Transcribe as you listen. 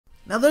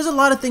Now there's a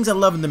lot of things I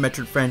love in the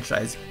Metroid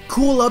franchise.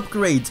 Cool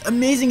upgrades,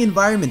 amazing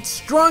environments,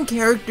 strong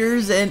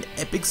characters, and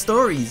epic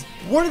stories.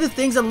 One of the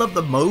things I love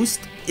the most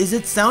is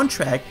its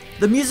soundtrack.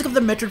 The music of the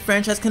Metroid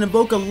franchise can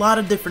evoke a lot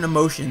of different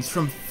emotions,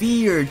 from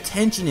fear,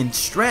 tension, and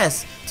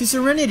stress, to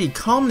serenity,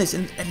 calmness,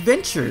 and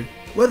adventure.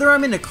 Whether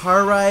I'm in a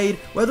car ride,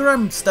 whether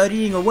I'm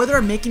studying, or whether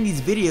I'm making these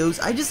videos,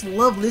 I just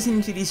love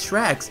listening to these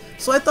tracks.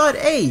 So I thought,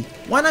 hey,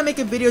 why not make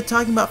a video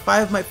talking about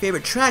 5 of my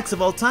favorite tracks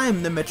of all time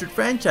in the Metroid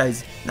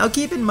franchise? Now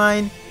keep in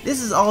mind,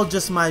 this is all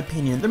just my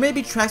opinion. There may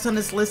be tracks on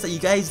this list that you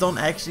guys don't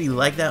actually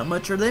like that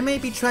much, or there may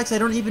be tracks I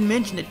don't even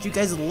mention that you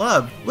guys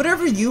love.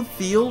 Whatever you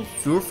feel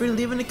free to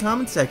leave in the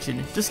comment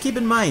section. Just keep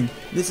in mind,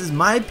 this is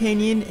my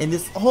opinion, and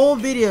this whole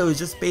video is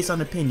just based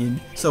on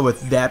opinion. So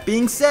with that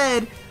being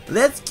said,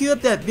 let's cue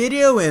up that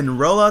video and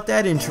roll out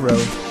that intro.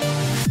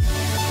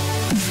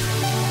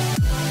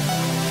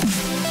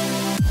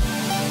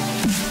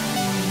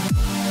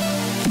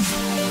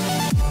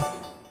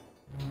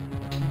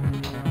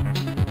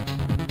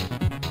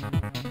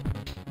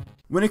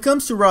 When it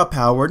comes to raw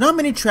power, not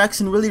many tracks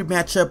can really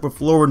match up with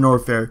Lower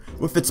Norfair.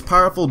 With its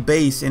powerful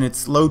bass and its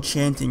slow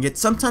chanting, it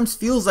sometimes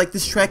feels like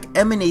this track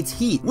emanates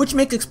heat, which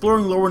makes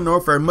exploring Lower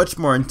Norfair much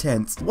more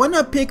intense. Why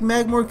not pick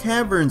Magmoor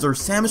Caverns or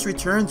Samus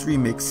Returns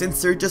remix,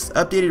 since they're just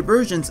updated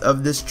versions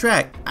of this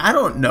track? I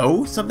don't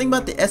know, something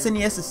about the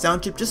SNES's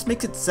sound chip just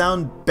makes it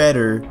sound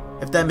better,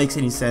 if that makes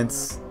any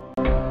sense.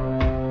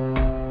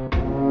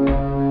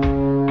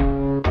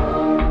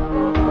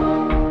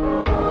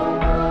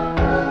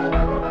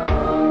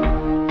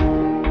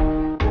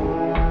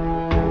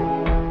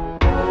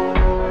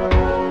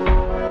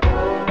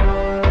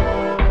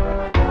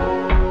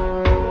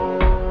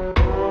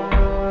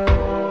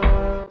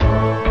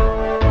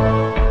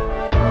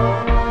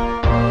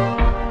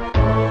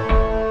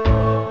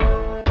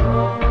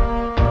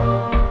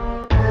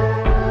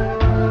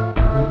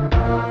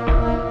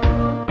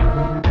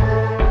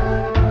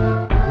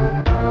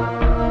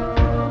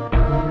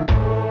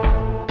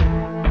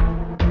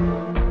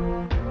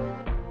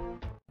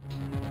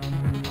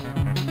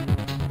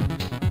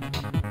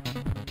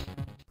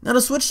 Now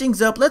to switch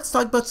things up, let's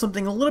talk about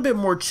something a little bit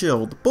more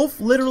chilled,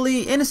 both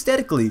literally and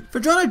aesthetically.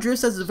 Phaedrona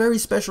Drifts has a very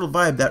special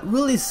vibe that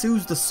really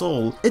soothes the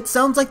soul. It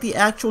sounds like the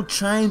actual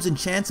chimes and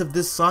chants of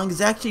this song is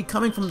actually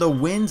coming from the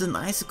winds and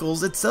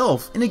icicles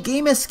itself. In a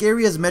game as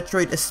scary as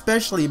Metroid,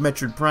 especially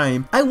Metroid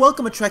Prime, I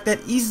welcome a track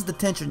that eases the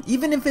tension,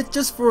 even if it's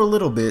just for a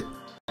little bit.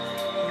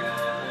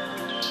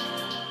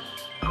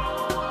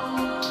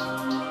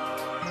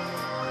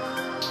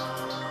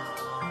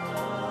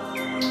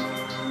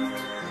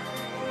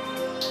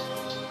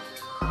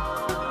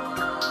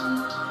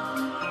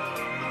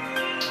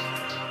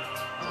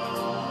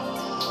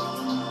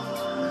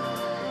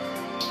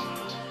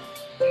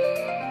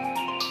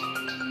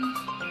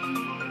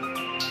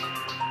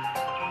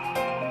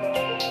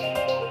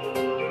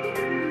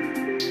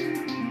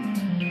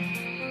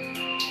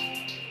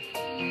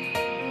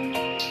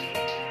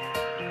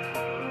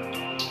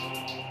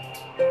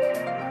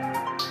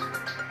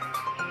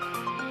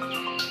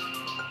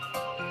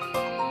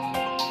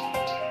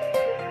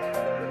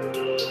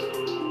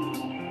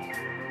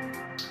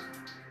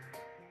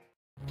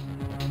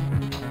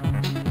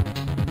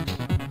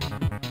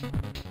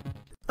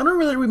 I don't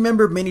really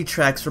remember many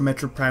tracks from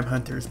Metroid Prime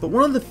Hunters, but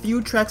one of the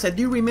few tracks I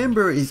do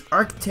remember is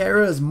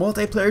Arcterra's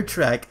multiplayer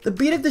track. The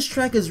beat of this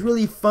track is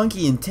really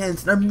funky and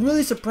tense, and I'm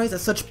really surprised that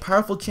such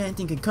powerful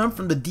chanting can come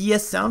from the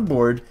DS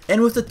soundboard.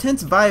 And with the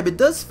tense vibe, it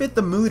does fit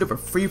the mood of a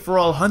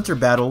free-for-all hunter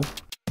battle.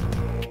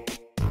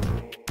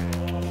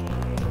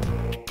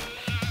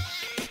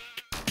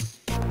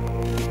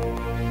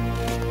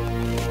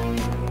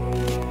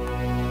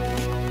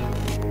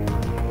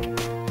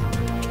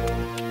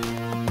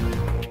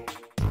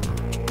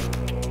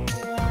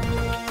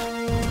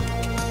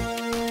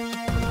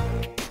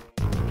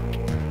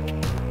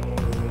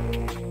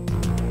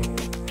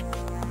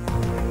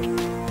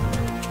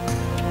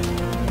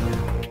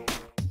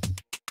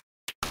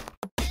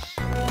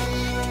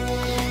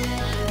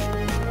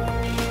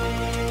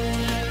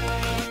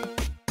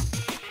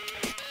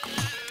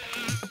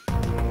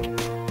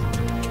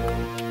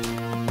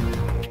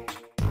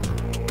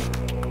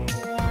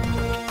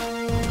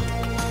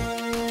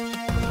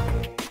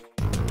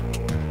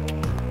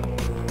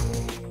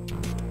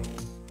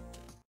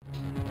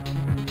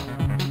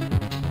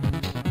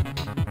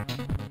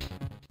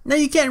 Now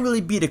you can't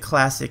really beat a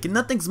classic, and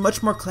nothing's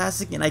much more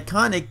classic and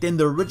iconic than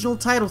the original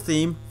title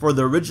theme for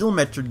the original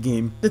Metroid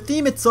game. The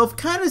theme itself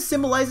kind of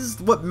symbolizes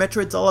what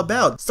Metroid's all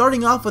about,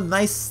 starting off with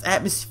nice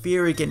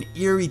atmospheric and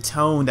eerie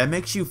tone that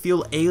makes you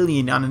feel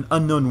alien on an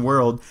unknown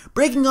world,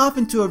 breaking off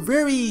into a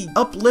very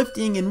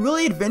uplifting and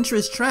really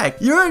adventurous track.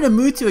 You're in a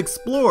mood to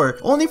explore,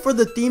 only for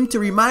the theme to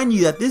remind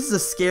you that this is a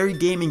scary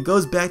game and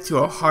goes back to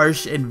a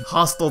harsh and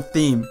hostile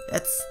theme.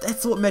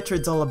 That's what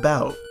Metroid's all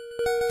about.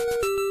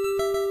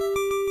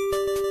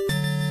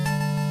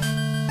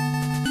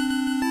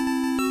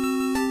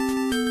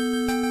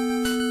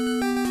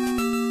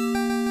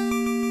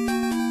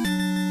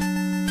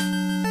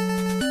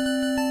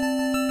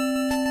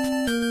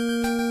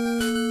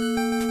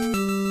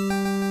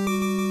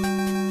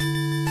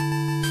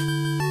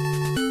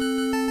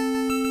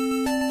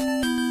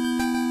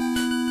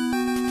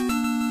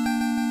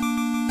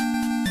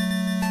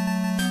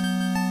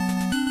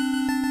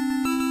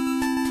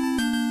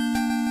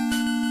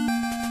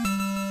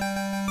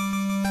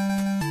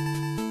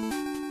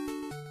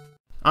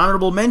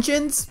 Honorable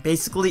mentions?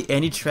 Basically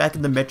any track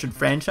in the Metroid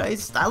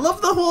franchise. I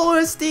love the whole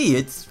OST,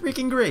 it's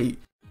freaking great.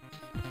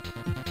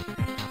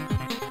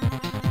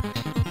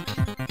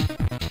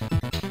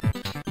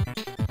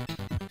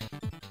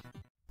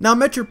 Now,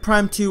 Metroid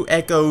Prime 2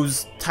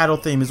 Echo's title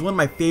theme is one of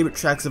my favorite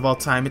tracks of all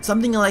time. It's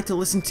something I like to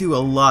listen to a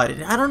lot,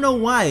 and I don't know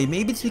why.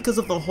 Maybe it's because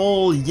of the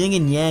whole yin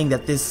and yang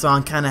that this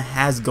song kinda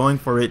has going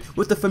for it,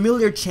 with the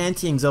familiar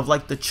chantings of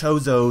like the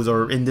Chozos,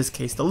 or in this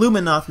case the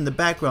Luminoth in the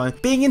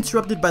background, being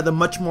interrupted by the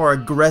much more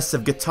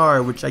aggressive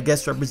guitar, which I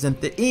guess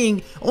represent the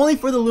ing, only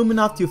for the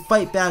Luminoth to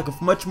fight back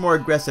with much more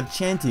aggressive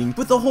chanting.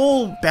 With the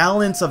whole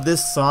balance of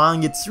this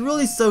song, it's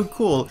really so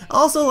cool. I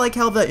also like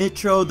how the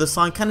intro, the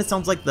song kinda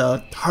sounds like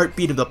the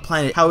heartbeat of the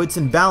planet, how it's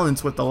in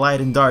balance with the light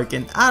and dark,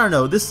 and I don't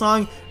know, this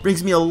song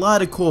brings me a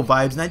lot of cool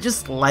vibes, and I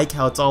just like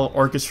how it's all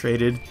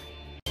orchestrated.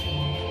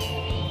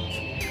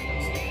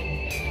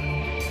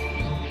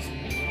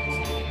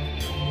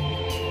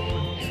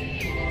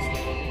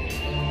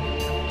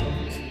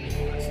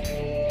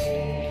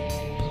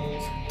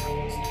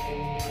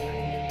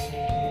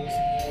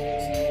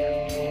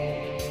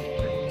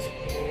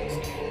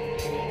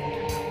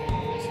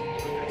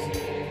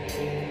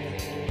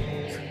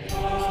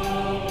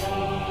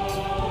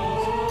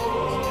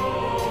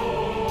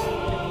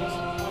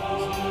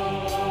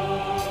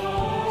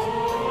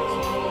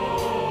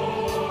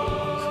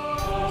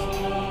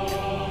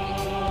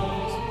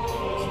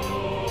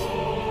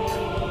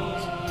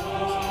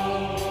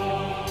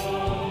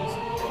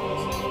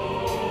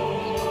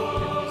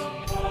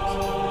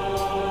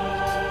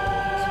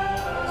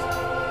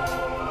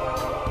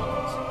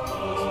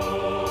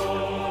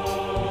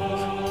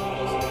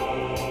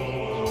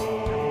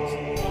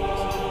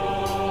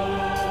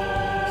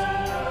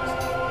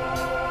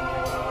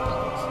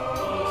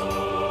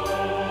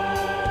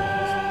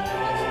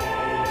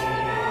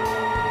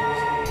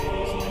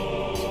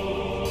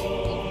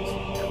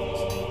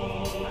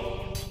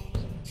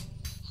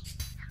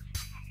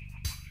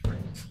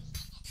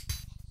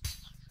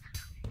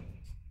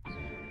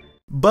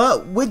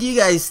 But what do you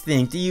guys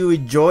think? Do you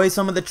enjoy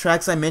some of the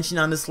tracks I mentioned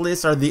on this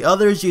list? Are the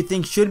others you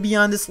think should be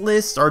on this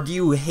list? Or do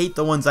you hate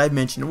the ones I've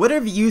mentioned?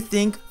 Whatever you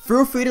think,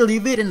 feel free to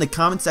leave it in the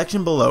comment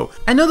section below.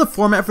 I know the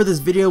format for this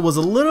video was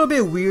a little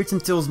bit weird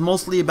since it was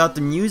mostly about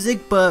the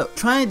music, but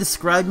trying to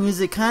describe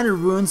music kind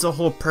of ruins the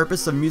whole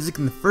purpose of music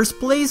in the first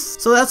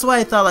place. So that's why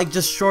I thought like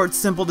just short,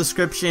 simple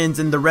descriptions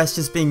and the rest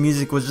just being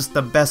music was just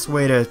the best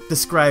way to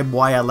describe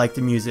why I like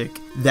the music.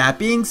 That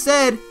being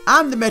said,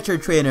 I'm the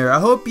Metroid Trainer. I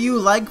hope you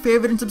like,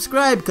 favorite, and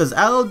subscribe, because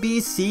I'll be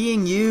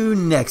seeing you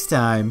next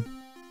time.